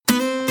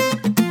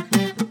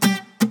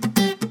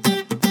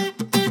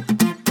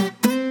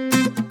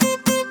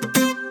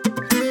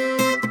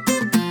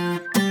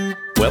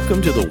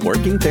Welcome to The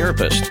Working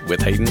Therapist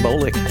with Hayden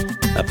Bolick,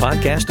 a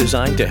podcast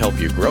designed to help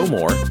you grow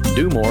more,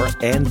 do more,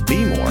 and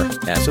be more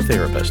as a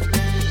therapist.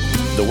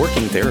 The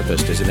Working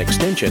Therapist is an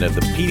extension of the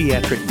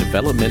Pediatric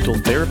Developmental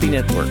Therapy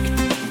Network.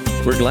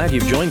 We're glad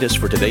you've joined us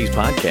for today's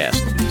podcast.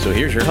 So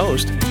here's your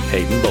host,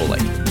 Hayden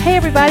Bolick. Hey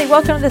everybody,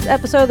 welcome to this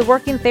episode of The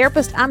Working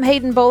Therapist. I'm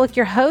Hayden Bolick,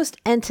 your host,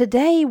 and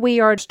today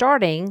we are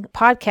starting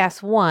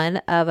podcast 1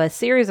 of a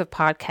series of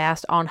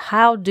podcasts on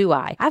how do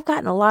I. I've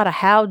gotten a lot of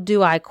how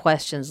do I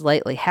questions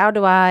lately. How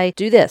do I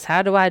do this?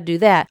 How do I do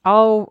that?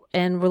 All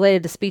and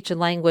related to speech and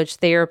language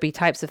therapy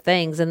types of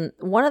things. And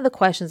one of the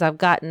questions I've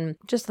gotten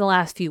just in the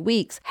last few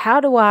weeks,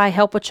 how do I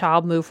help a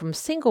child move from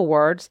single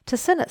words to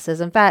sentences?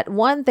 In fact,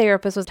 one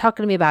therapist was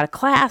talking to me about a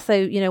class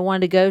they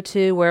wanted to go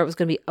to where it was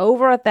going to be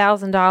over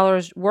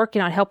 $1,000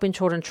 working on helping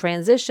children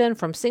transition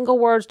from single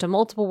words to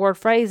multiple word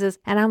phrases.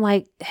 And I'm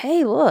like,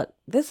 hey, look,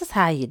 this is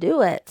how you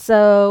do it.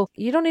 So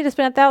you don't need to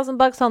spend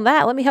 $1,000 on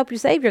that. Let me help you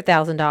save your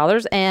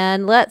 $1,000.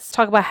 And let's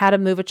talk about how to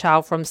move a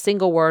child from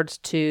single words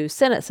to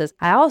sentences.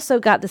 I also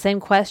got the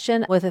same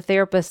question with a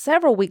therapist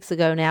several weeks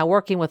ago now,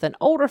 working with an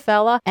older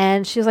fella.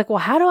 And she was like, well,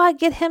 how do I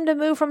get him to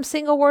move from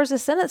single words to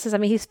sentences? I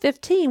mean, he's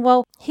 15.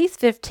 Well, he's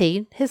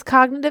 15. His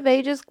cognitive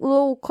age is a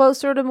little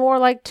closer to more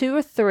like 2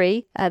 or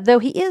 3, though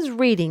he is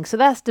reading. So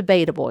that's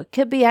debatable. It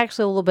could be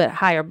actually a little bit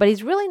higher, but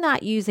he's really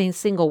not using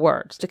single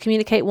words to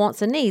communicate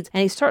wants and needs.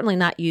 And he's certainly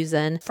not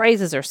using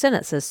phrases or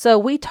sentences. So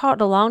we talked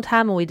a long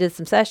time and we did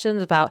some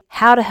sessions about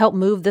how to help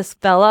move this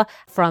fella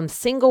from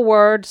single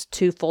words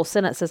to full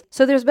sentences.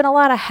 So there's been a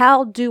lot of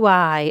how do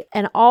I,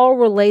 and all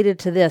related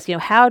to this.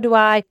 How do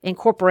I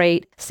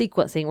incorporate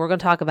sequencing? We're going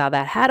to talk about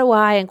that. How do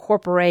I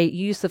incorporate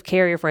use of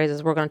carrier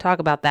phrases? We're going to talk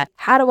about that.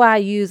 How do I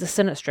use a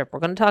sentence strip? We're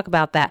going to talk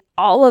about that.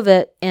 All of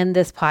it in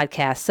this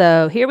podcast.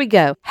 So here we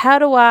go. How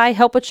do I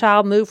help a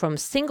child move from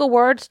single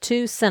words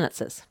to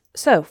sentences?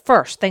 So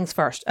first things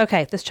first.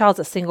 Okay, this child's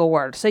a single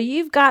word. So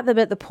you've got them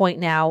at the point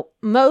now,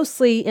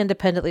 mostly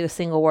independently with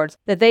single words,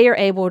 that they are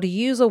able to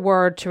use a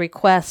word to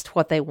request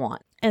what they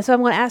want. And so I'm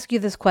going to ask you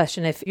this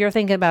question. If you're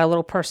thinking about a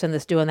little person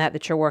that's doing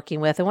that you're working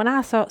with, and when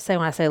I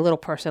say little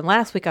person,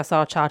 last week I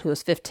saw a child who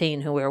was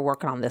 15 who we were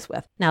working on this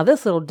with. Now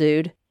this little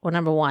dude, well,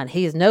 number one,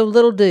 he is no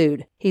little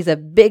dude. He's a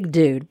big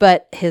dude,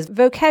 but his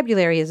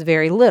vocabulary is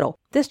very little.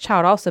 This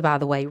child also, by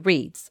the way,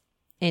 reads.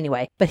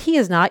 Anyway, but he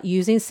is not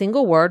using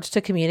single words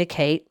to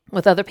communicate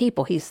with other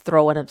people. He's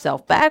throwing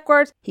himself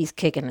backwards. He's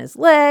kicking his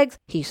legs.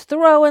 He's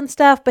throwing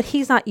stuff, but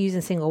he's not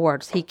using single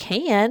words. He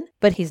can,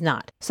 but he's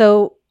not.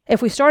 So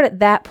if we start at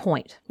that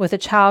point with a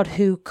child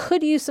who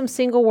could use some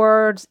single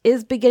words,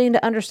 is beginning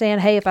to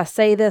understand, hey, if I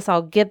say this,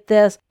 I'll get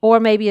this, or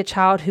maybe a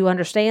child who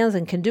understands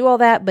and can do all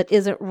that, but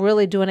isn't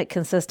really doing it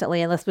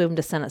consistently, and let's move them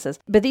to sentences.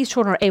 But these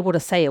children are able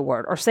to say a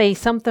word or say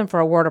something for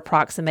a word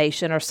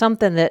approximation or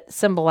something that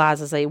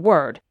symbolizes a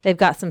word. They've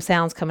got some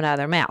sounds coming out of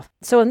their mouth.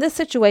 So in this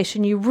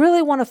situation, you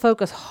really want to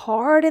focus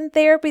hard in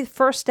therapy. The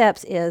first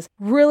steps is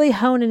really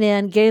honing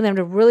in, getting them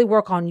to really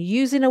work on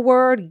using a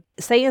word,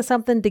 saying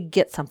something to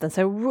get something.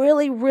 So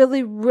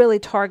really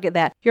target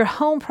that. Your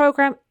home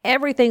program,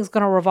 everything's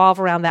going to revolve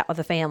around that with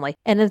the family.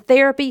 And in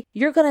therapy,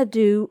 you're going to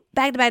do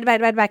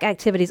back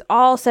activities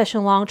all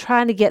session long,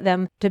 trying to get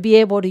them to be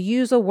able to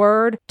use a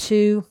word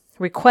to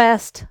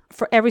request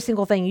for every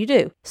single thing you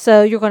do.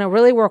 So you're going to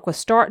really work with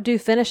start, do,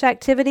 finish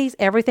activities.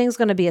 Everything's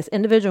going to be an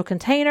individual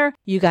container.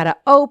 You got to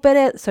open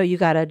it. So you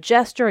got a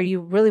gesture.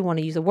 You really want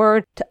to use a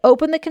word to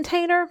open the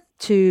container,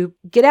 to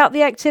get out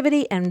the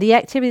activity. And the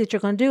activity that you're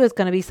going to do is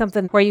going to be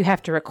something where you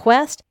have to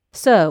request.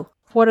 So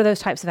what are those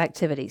types of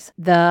activities?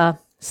 The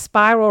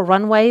Spiral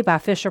Runway by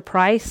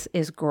Fisher-Price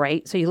is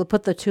great. So you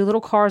put the 2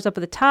 little cars up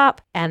at the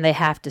top and they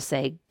have to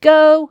say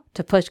go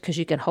to push, because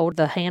you can hold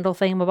the handle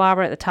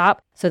thingamabobber at the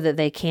top so that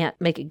they can't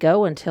make it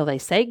go until they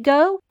say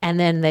go. And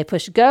then they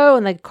push go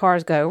and the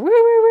cars go woo, woo,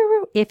 woo,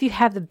 woo. If you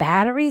have the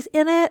batteries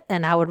in it,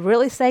 and I would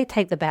really say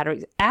take the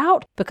batteries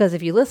out, because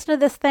if you listen to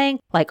this thing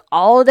like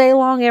all day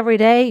long every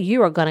day,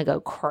 you are going to go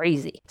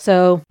crazy.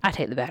 So I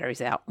take the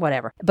batteries out,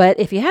 whatever. But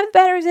if you have the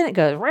batteries in, it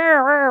goes rah,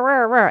 rah,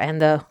 rah, rah,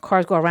 and the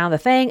cars go around the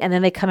thing and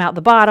then they come out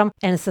the bottom,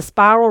 and it's the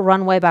Spiral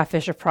Runway by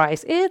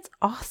Fisher-Price. It's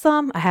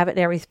awesome. I have it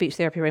in every speech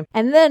therapy room.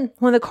 And then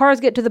when the cars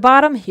get to the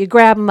bottom, you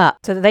grab them up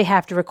so that they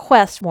have to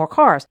request more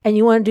cars. And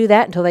you want to do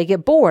that until they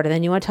get bored. And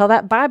then you want to tell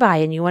that bye-bye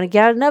and you want to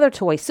get out another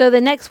toy. So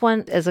the next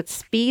one is a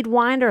Speed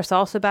Winder. It's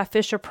also by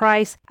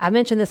Fisher-Price. I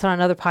mentioned this on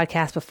another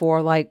podcast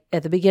before, like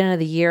at the beginning of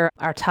the year,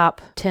 our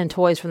top 10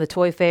 toys from the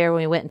toy fair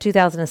when we went in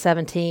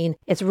 2017.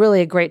 It's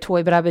really a great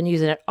toy, but I've been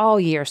using it all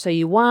year. So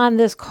you wind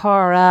this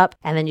car up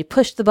and then you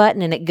push the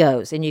button and it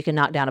goes. And you can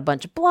knock down a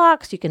bunch of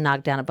blocks. You can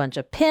knock down a bunch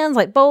of pins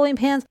like bowling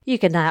pins. You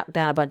can knock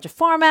down a bunch of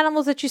farm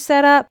animals that you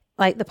set up.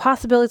 Like the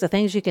possibilities of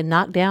things you can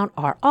knock down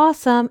are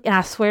awesome. And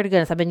I swear to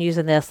goodness, I've been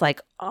using this like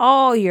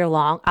all year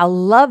long. I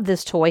love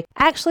this toy.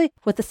 Actually,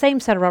 with the same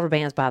set of rubber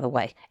bands, by the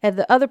way. At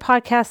the other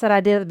podcast that I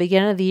did at the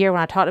beginning of the year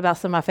when I talked about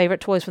some of my favorite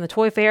toys from the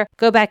toy fair,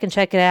 go back and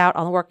check it out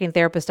on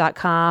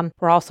theworkingtherapist.com.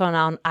 We're also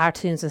on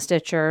iTunes and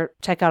Stitcher.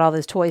 Check out all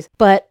those toys.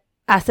 But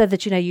I said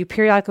that, you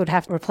periodically would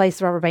have to replace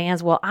the rubber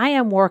bands. Well, I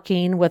am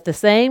working with the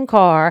same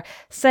car,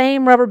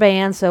 same rubber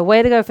bands. So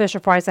way to go,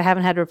 Fisher-Price. I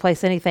haven't had to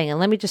replace anything. And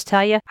let me just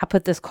tell you, I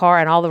put this car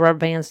and all the rubber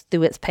bands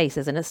through its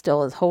paces and it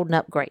still is holding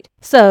up great.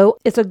 So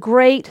it's a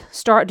great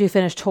start to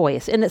finish toy.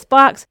 It's in its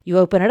box. You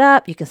open it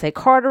up. You can say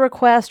car to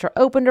request or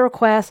open to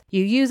request.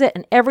 You use it.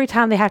 And every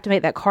time they have to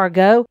make that car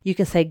go, you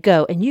can say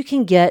go. And you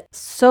can get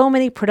so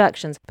many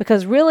productions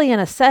because really in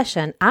a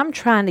session, I'm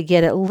trying to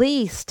get at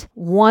least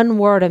one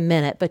word a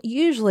minute, but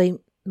usually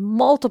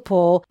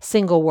multiple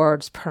single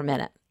words per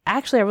minute.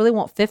 Actually, I really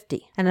want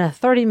 50. And in a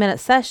 30-minute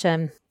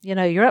session,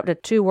 you're up to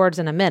 2 words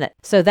in a minute.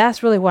 So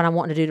that's really what I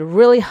want to do, to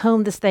really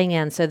hone this thing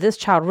in. So this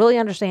child really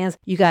understands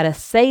you got to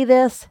say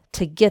this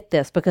to get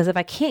this, because if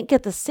I can't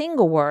get the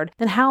single word,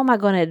 then how am I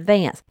going to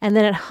advance? And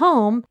then at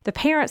home, the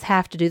parents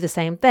have to do the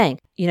same thing.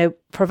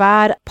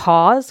 Provide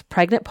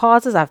pregnant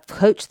pauses. I've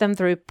coached them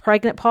through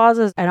pregnant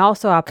pauses, and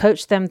also I'll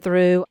coach them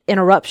through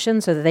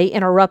interruptions so that they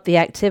interrupt the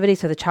activity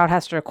so the child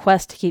has to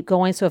request to keep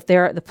going. So if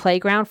they're at the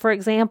playground, for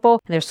example,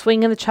 and they're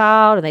swinging the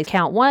child and they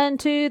count 1,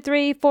 2,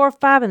 3, 4,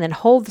 5, and then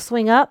hold the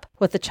swing up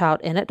with the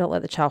child in it. Don't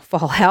let the child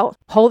fall out.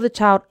 Hold the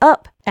child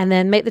up and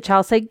then make the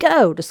child say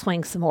go to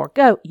swing some more.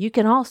 Go. You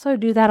can also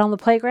do that on the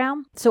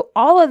playground. So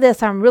all of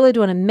this I'm really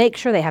doing to make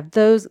sure they have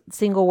those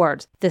single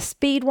words. The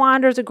Speed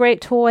Winder is a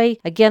great toy.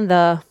 Again,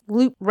 the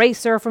Loop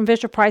Racer from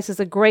Fisher-Price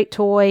is a great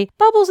toy.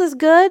 Bubbles is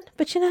good,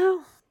 but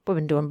we've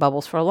been doing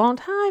Bubbles for a long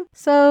time.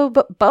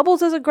 But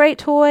Bubbles is a great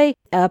toy.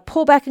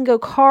 Pull Back and Go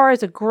Car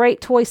is a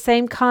great toy.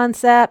 Same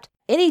concept.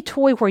 Any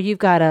toy where you've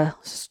got to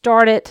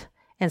start it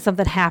and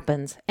something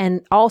happens.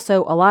 And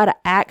also a lot of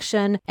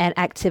action and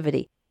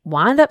activity.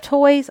 Wind-up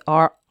toys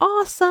are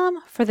awesome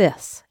for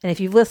this. And if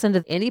you've listened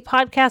to any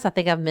podcast, I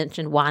think I've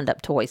mentioned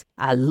wind-up toys.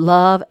 I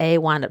love a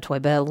wind-up toy,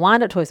 but a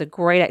wind-up toy is a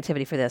great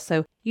activity for this.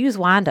 So use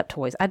wind-up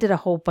toys. I did a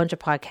whole bunch of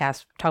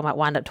podcasts talking about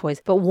wind-up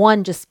toys, but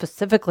one just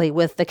specifically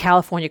with the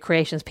California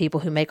Creations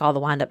people who make all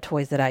the wind-up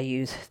toys that I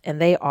use, and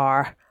they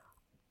are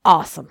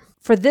awesome.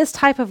 For this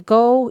type of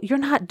goal, you're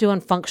not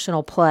doing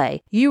functional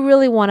play. You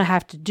really want to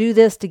have to do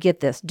this to get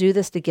this, do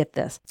this to get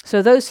this.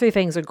 So those 3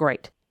 things are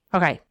great.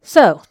 Okay,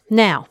 so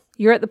now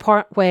you're at the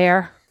part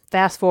where,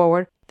 fast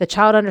forward, the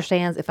child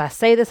understands if I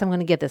say this, I'm going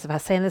to get this. If I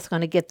say this, I'm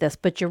going to get this.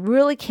 But you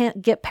really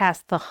can't get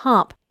past the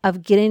hump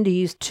of getting to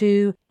use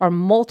 2 or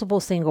multiple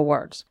single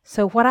words.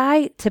 So what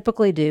I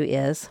typically do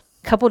is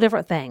a couple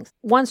different things.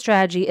 One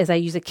strategy is I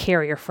use a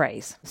carrier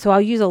phrase. So I'll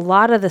use a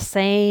lot of the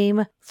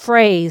same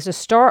phrase to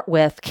start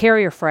with,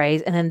 carrier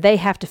phrase, and then they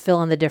have to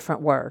fill in the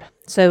different word.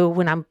 So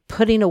when I'm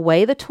putting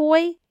away the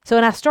toy,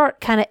 when I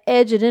start kind of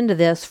edging into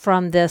this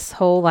from this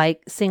whole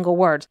single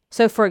words.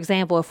 So for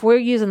example, if we're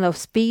using those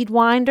Speed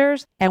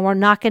Winders and we're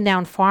knocking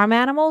down farm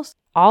animals,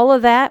 all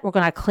of that we're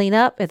going to clean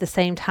up at the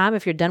same time.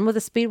 If you're done with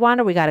the Speed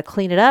Winder, we got to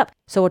clean it up.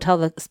 So we'll tell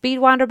the Speed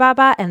Winder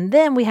bye-bye, and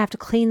then we have to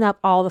clean up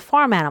all the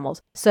farm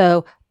animals.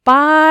 So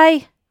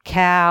bye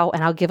cow,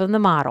 and I'll give them the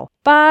model.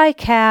 Bye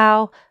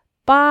cow,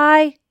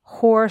 bye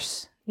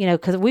horse,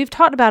 because we've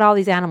talked about all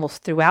these animals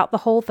throughout the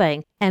whole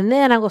thing. And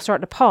then I'm going to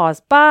start to pause.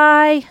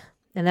 Bye.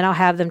 And then I'll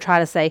have them try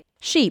to say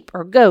sheep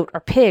or goat or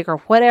pig or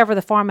whatever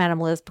the farm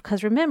animal is,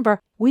 because remember,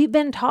 we've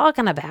been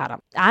talking about them.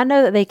 I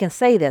know that they can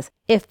say this.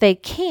 If they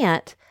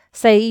can't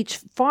say each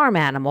farm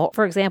animal,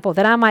 for example,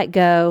 then I might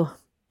go,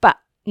 but,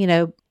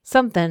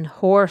 something,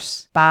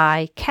 horse,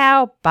 bye,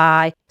 cow,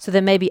 bye. So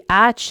then maybe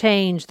I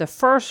change the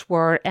first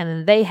word and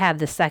then they have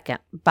the second,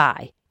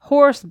 bye.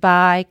 Horse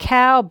bye,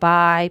 cow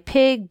bye,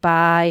 pig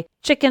bye,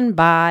 chicken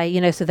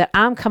bye, so that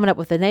I'm coming up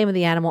with the name of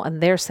the animal and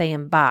they're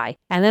saying bye.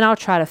 And then I'll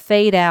try to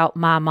fade out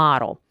my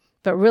model.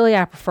 But really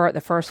I prefer it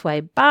the first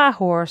way, bye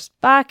horse,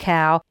 bye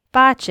cow,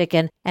 bye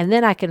chicken, and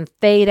then I can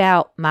fade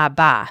out my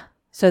bye.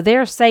 So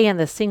they're saying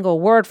the single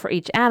word for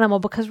each animal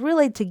because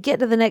really to get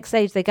to the next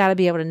stage, they got to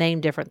be able to name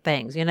different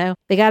things,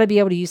 They got to be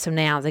able to use some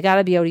nouns. They got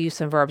to be able to use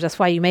some verbs. That's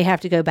why you may have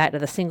to go back to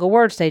the single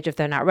word stage if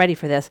they're not ready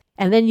for this.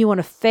 And then you want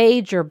to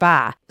fade your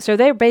bye. So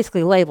they're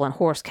basically labeling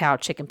horse, cow,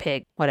 chicken,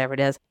 pig, whatever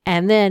it is.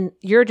 And then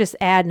you're just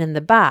adding in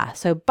the bye.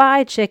 So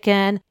bye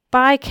chicken,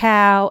 bye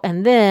cow,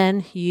 and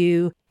then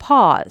you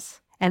pause.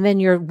 And then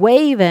you're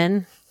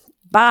waving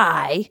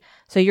bye.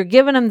 So you're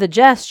giving them the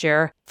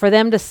gesture for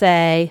them to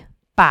say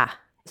bye.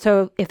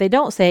 So if they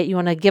don't say it, you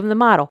want to give them the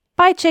model.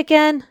 Bye,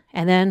 chicken.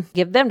 And then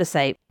give them to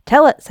say,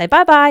 tell it, say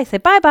bye-bye, say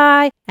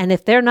bye-bye. And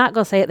if they're not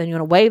going to say it, then you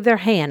want to wave their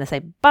hand and say,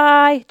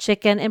 bye,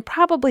 chicken. And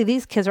probably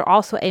these kids are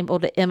also able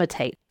to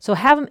imitate. So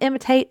have them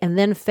imitate and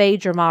then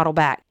fade your model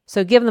back.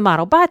 So give them the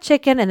model, bye,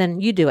 chicken, and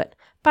then you do it.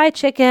 Bye,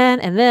 chicken.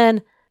 And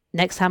then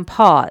next time,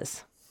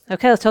 pause.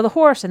 Okay, let's tell the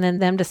horse and then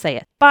them to say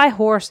it. Bye,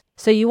 horse.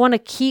 So you want to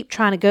keep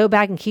trying to go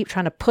back and keep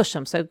trying to push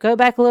them. So go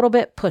back a little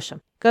bit, push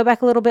them. go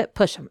back a little bit,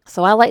 push them.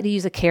 So I like to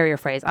use a carrier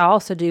phrase. I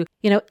also do,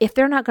 if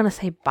they're not going to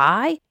say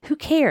bye, who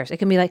cares? It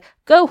can be like,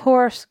 go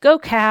horse, go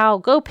cow,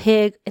 go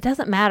pig. It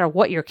doesn't matter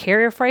what your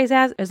carrier phrase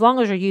has, as long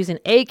as you're using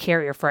a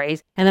carrier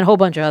phrase and then a whole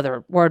bunch of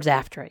other words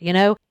after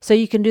it, So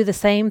you can do the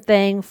same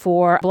thing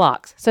for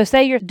blocks. So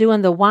say you're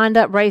doing the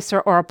wind-up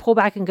racer or a pull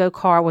back and go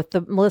car with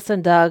the Melissa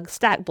and Doug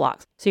stack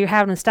blocks. So you're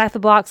having to stack the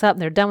blocks up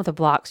and they're done with the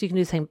blocks. You can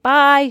do the same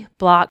by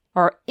block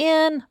or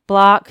in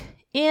block,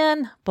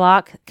 kind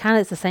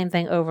of it's the same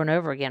thing over and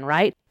over again,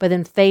 right? But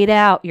then fade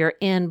out your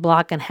in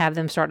block and have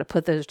them start to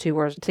put those two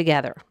words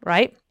together,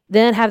 right?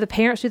 Then have the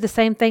parents do the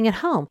same thing at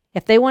home.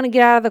 If they want to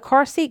get out of the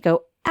car seat,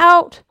 go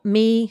out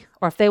me,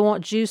 or if they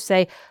want juice,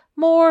 say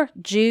more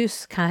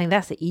juice. Kind of think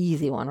that's the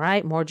easy one,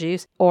 right? More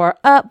juice or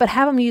up, but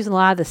have them use a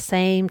lot of the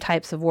same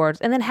types of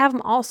words. And then have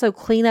them also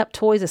clean up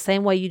toys the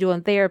same way you do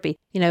in therapy.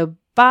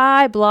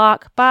 By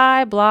block,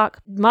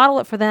 model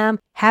it for them,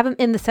 have them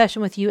in the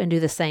session with you and do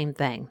the same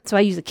thing. So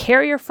I use a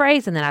carrier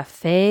phrase and then I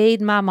fade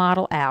my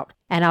model out.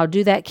 And I'll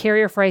do that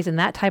carrier phrase and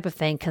that type of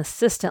thing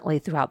consistently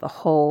throughout the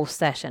whole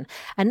session.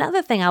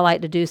 Another thing I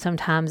like to do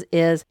sometimes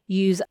is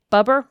use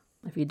bubber.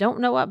 If you don't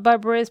know what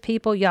bubber is,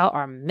 people, y'all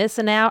are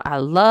missing out. I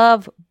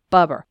love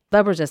bubber.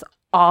 Bubber is this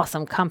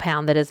awesome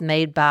compound that is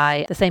made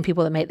by the same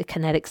people that make the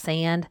kinetic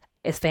sand.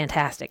 It's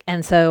fantastic.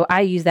 And so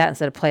I use that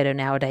instead of Play-Doh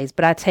nowadays.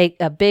 But I take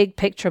a big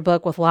picture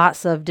book with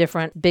lots of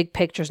different big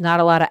pictures, not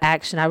a lot of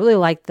action. I really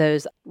like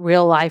those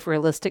real life,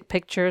 realistic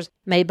pictures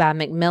made by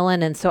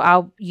Macmillan. And so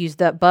I'll use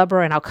that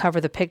bubber and I'll cover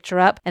the picture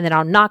up and then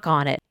I'll knock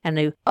on it and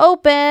do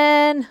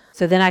open.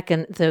 So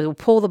then we'll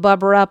pull the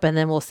bubber up and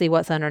then we'll see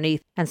what's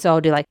underneath. And so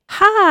I'll do like,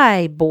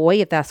 hi,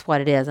 boy, if that's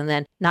what it is. And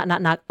then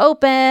knock,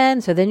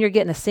 open. So then you're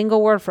getting a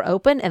single word for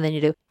open. And then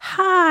you do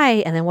hi.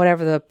 And then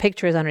whatever the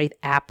picture is underneath,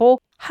 apple.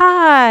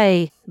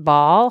 Hi,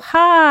 ball,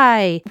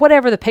 hi,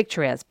 whatever the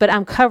picture is. But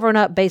I'm covering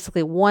up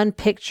basically one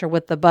picture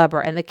with the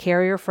bubber and the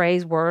carrier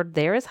phrase word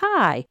there is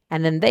hi.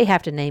 And then they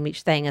have to name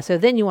each thing. And so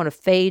then you want to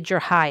fade your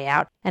hi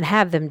out and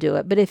have them do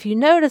it. But if you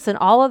notice in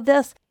all of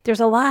this, there's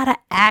a lot of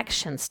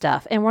action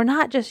stuff. And we're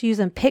not just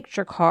using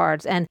picture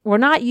cards and we're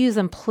not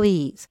using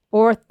please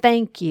or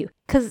thank you.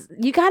 Because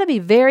you got to be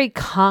very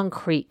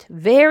concrete,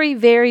 very,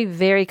 very,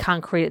 very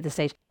concrete at this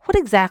stage. What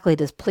exactly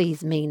does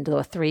please mean to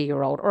a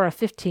 3-year-old or a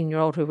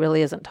 15-year-old who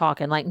really isn't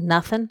talking? Like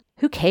nothing?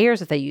 Who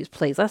cares if they use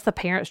please? That's the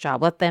parent's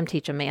job. Let them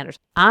teach them manners.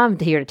 I'm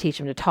here to teach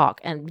them to talk.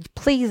 And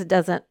please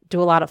doesn't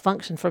do a lot of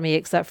function for me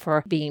except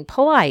for being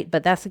polite.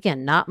 But that's,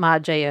 again, not my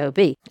job.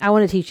 I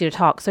want to teach you to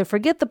talk. So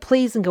forget the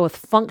please and go with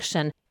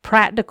function,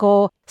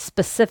 practical,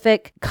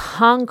 specific,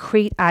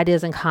 concrete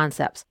ideas and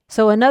concepts.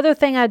 So another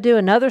thing I do,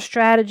 another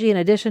strategy in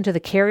addition to the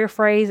carrier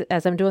phrase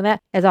as I'm doing that,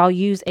 is I'll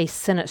use a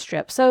sentence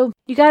strip. So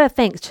you got to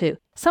think too.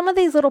 Some of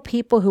these little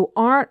people who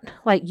aren't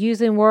like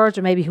using words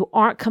or maybe who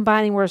aren't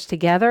combining words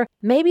together,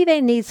 maybe they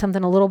need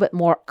something a little bit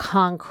more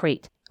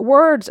concrete.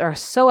 Words are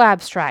so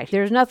abstract.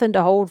 There's nothing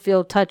to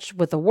feel, touch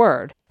with a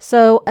word.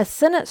 So a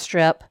sentence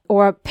strip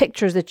or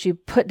pictures that you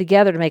put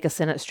together to make a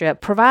sentence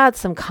strip provides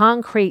some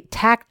concrete,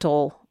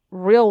 tactile,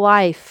 real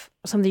life,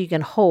 something you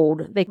can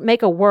hold. They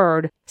make a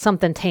word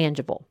something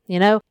tangible,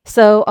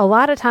 So a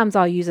lot of times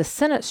I'll use a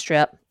sentence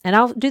strip and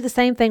I'll do the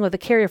same thing with a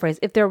carrier phrase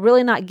if they're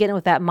really not getting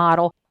with that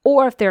model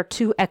or if they're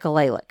too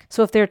echolalic.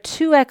 So if they're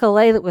too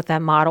echolalic with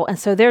that model and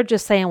so they're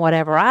just saying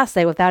whatever I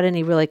say without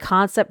any really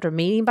concept or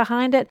meaning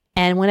behind it,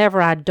 and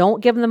whenever I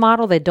don't give them the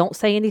model, they don't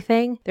say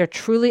anything, they're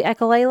truly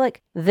echolalic,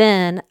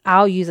 then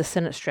I'll use a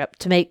sentence strip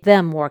to make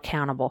them more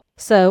accountable.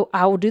 So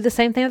I will do the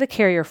same thing with a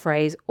carrier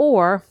phrase,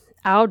 or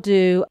I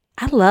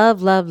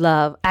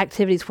love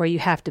activities where you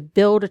have to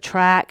build a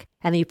track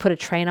and then you put a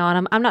train on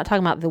them. I'm not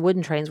talking about the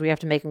wooden trains where you have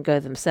to make them go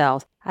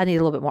themselves. I need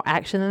a little bit more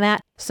action than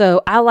that.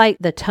 So I like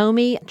the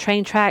Tomy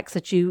train tracks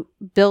that you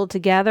build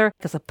together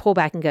because a pull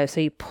back and go.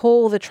 So you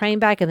pull the train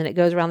back and then it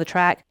goes around the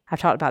track. I've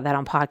talked about that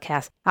on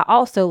podcasts. I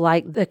also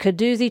like the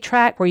Caduzi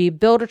track where you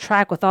build a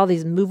track with all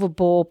these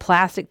movable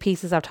plastic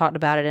pieces. I've talked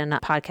about it in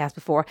a podcast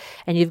before.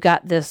 And you've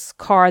got this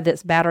car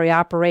that's battery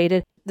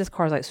operated. This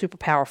car is like super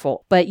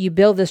powerful, but you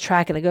build this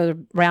track and it goes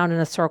around in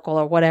a circle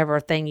or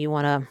whatever thing you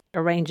want to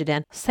arrange it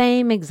in.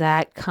 Same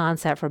exact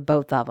concept for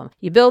both of them.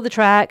 You build the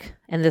track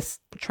and this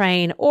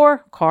train or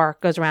car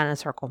goes around in a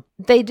circle.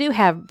 They do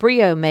have,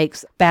 Brio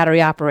makes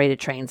battery operated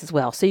trains as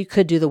well. So you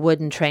could do the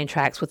wooden train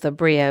tracks with the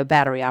Brio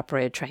battery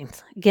operated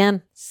trains.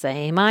 Again,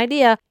 same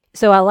idea.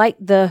 So I like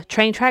the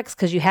train tracks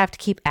because you have to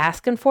keep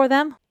asking for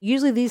them.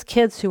 Usually these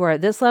kids who are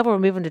at this level, we're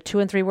moving to 2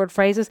 and 3 word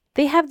phrases,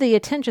 they have the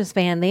attention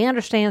span, they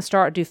understand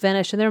start, do,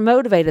 finish, and they're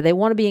motivated. They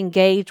want to be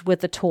engaged with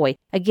the toy.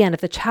 Again,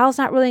 if the child's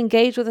not really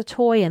engaged with a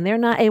toy and they're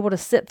not able to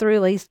sit through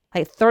at least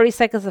like 30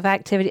 seconds of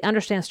activity,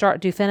 understand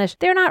start, do, finish,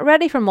 they're not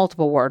ready for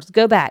multiple words.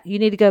 Go back. You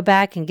need to go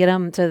back and get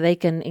them so they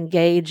can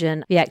engage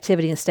in the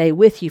activity and stay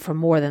with you for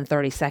more than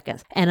 30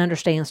 seconds and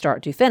understand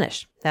start, do,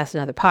 finish. That's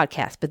another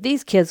podcast. But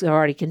these kids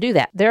already can do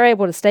that. They're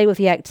able to stay with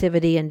the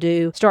activity and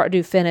do start,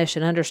 do, finish,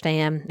 and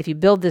understand. If you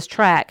build build this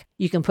track,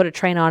 you can put a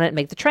train on it and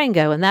make the train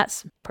go, and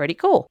that's pretty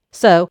cool.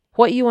 So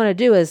what you want to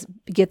do is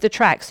get the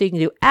track. So you can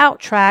do out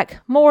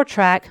track, more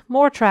track,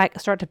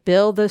 start to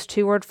build those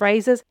 2-word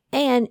phrases,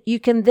 and you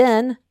can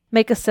then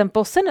make a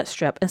simple sentence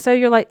strip. And so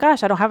you're like,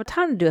 gosh, I don't have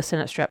time to do a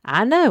sentence strip.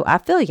 I know, I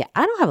feel you.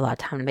 I don't have a lot of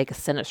time to make a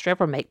sentence strip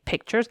or make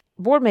pictures.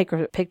 Board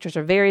maker pictures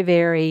are very,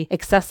 very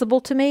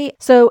accessible to me.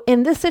 So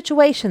in this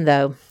situation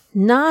though,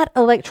 not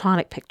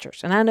electronic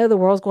pictures. And I know the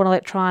world's going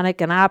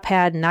electronic and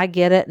iPad, and I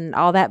get it and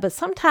all that, but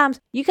sometimes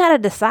you got to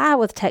decide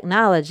with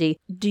technology,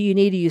 do you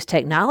need to use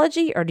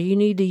technology or do you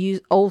need to use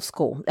old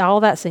school?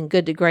 All that's in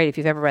Good to Great if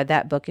you've ever read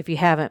that book. If you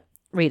haven't,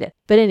 read it.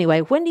 But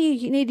anyway, when do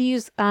you need to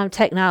use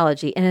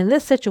technology? And in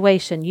this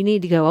situation, you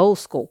need to go old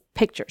school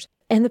pictures.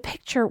 And the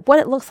picture, what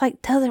it looks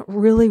like doesn't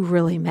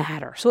really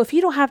matter. So if you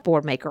don't have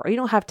Board Maker or you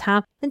don't have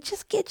time, then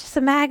just get you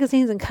some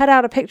magazines and cut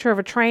out a picture of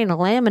a train and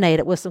laminate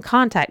it with some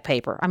contact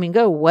paper. I mean,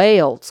 go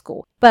way old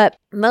school. But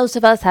most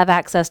of us have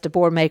access to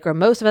Board Maker.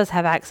 Most of us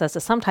have access to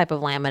some type of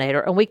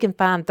laminator, and we can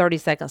find 30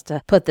 seconds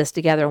to put this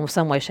together in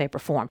some way, shape, or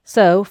form.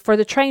 So for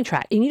the train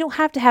track, and you don't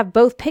have to have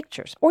both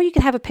pictures, or you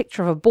can have a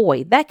picture of a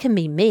boy. That can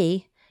be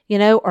me,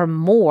 or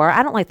more.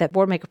 I don't like that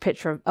Board Maker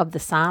picture of the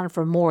sign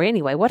for more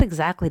anyway. What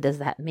exactly does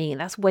that mean?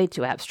 That's way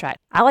too abstract.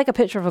 I like a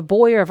picture of a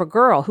boy or of a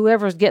girl,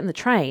 whoever's getting the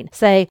train.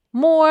 Say,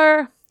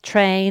 more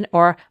train,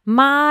 or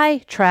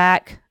my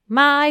track,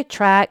 my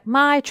track,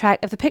 my track.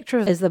 If the picture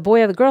is the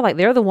boy or the girl, like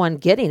they're the one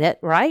getting it,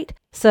 right?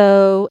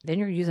 So then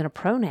you're using a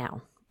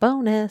pronoun.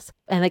 Bonus.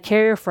 And the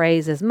carrier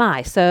phrase is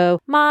my. So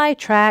my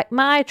track,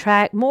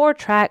 more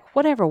track,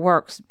 whatever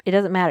works. It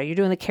doesn't matter. You're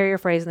doing the carrier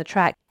phrase in the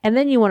track. And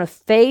then you want to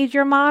fade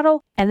your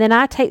model. And then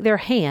I take their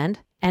hand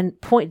and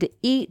point to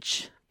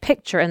each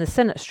picture in the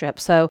sentence strip.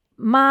 So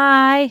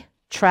my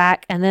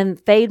track, and then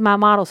fade my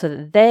model so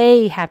that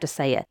they have to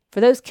say it.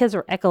 For those kids who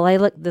are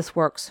echolalic, this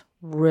works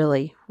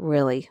really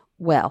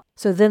well.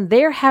 So then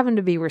they're having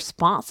to be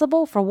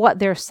responsible for what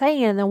they're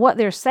saying, and then what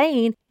they're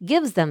saying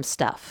gives them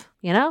stuff,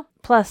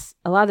 Plus,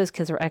 a lot of those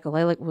kids who are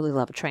echolalic really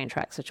love a train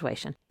track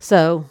situation.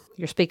 So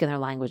you're speaking their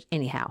language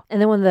anyhow.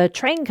 And then when the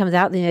train comes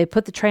out, then they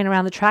put the train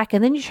around the track,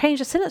 and then you change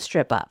the sentence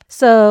strip up.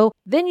 So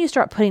then you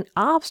start putting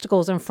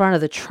obstacles in front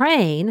of the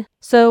train.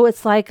 So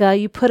it's like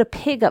you put a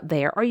pig up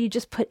there, or you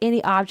just put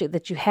any object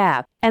that you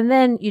have. And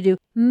then you do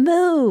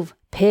move,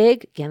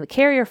 pig, again, the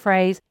carrier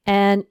phrase,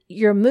 and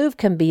your move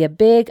can be a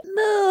big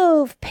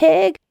move,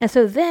 pig. And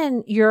so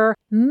then your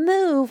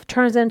move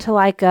turns into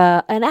like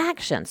an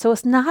action. So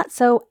it's not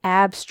so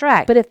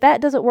abstract. But if that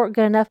doesn't work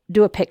good enough,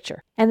 do a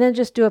picture. And then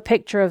just do a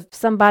picture of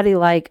somebody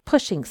like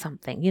pushing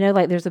something,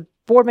 like there's a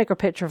Board Maker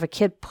picture of a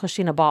kid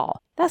pushing a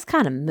ball. That's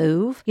kind of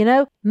move,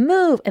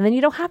 move. And then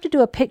you don't have to do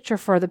a picture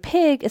for the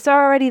pig. It's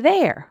already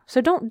there. So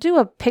don't do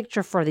a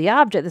picture for the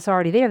object that's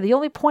already there. The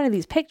only point of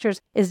these pictures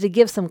is to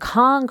give some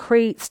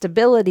concrete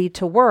stability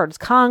to words,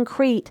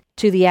 concrete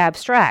to the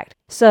abstract.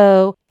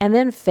 So, and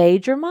then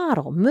fade your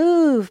model.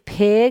 Move,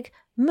 pig,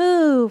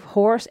 move,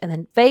 horse, and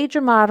then fade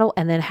your model,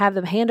 and then have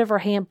them hand over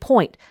hand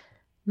point.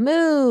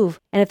 Move.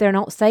 And if they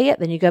don't say it,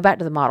 then you go back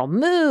to the model.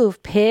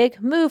 Move, pig,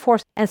 move,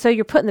 horse. And so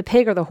you're putting the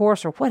pig or the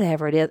horse or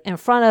whatever it is in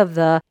front of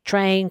the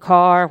train,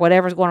 car,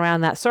 whatever's going around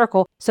that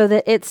circle so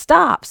that it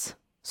stops.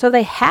 So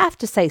they have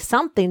to say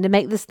something to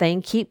make this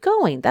thing keep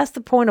going. That's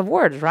the point of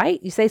words, right?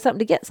 You say something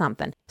to get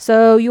something.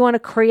 So you want to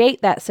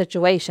create that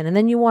situation, and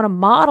then you want to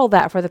model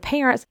that for the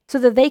parents so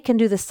that they can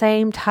do the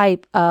same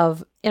type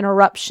of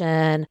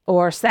interruption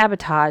or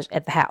sabotage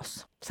at the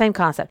house. Same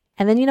concept.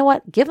 And then you know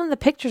what? Give them the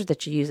pictures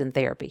that you use in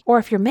therapy. Or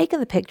if you're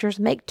making the pictures,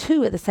 make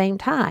 2 at the same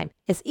time.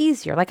 It's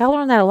easier. Like I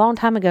learned that a long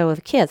time ago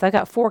with kids. I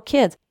got 4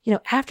 kids.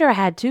 After I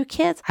had 2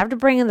 kids, I have to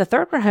bring in the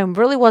third one home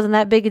really wasn't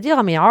that big a deal.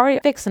 I mean, already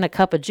fixing a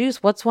cup of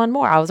juice. What's one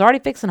more? I was already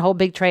fixing a whole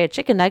big tray of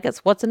chicken nuggets.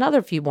 What's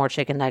another few more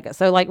chicken nuggets?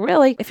 So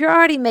really, if you're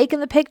already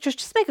making the pictures,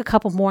 just make a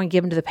couple more and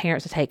give them to the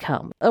parents to take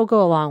home. It'll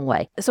go a long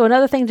way. So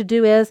another thing to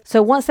do is,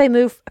 so once they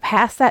move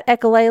past that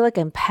echolalic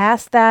and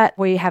past that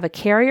where you have a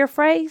carrier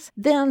phrase,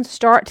 then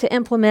start to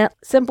implement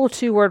simple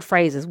 2-word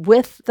phrases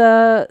with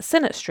the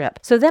sentence strip.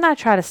 So then I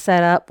try to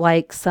set up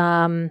like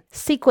some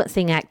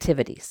sequencing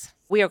activities.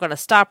 We are going to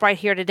stop right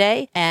here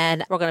today,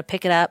 and we're going to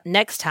pick it up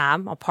next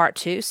time on part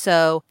 2.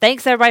 So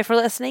thanks everybody for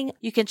listening.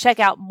 You can check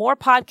out more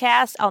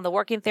podcasts on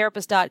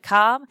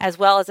theworkingtherapist.com as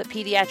well as at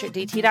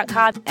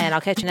pediatricdt.com. And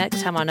I'll catch you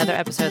next time on another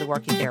episode of The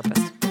Working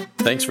Therapist.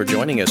 Thanks for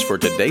joining us for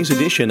today's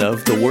edition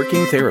of The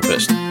Working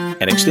Therapist,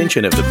 an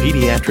extension of the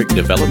Pediatric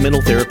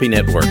Developmental Therapy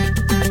Network.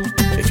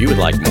 If you would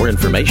like more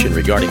information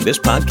regarding this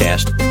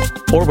podcast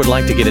or would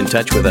like to get in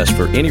touch with us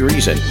for any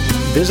reason,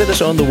 visit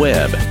us on the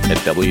web at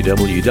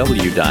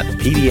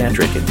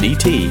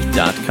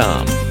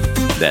www.pediatricdt.com.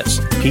 That's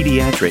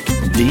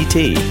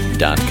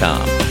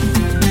pediatricdt.com.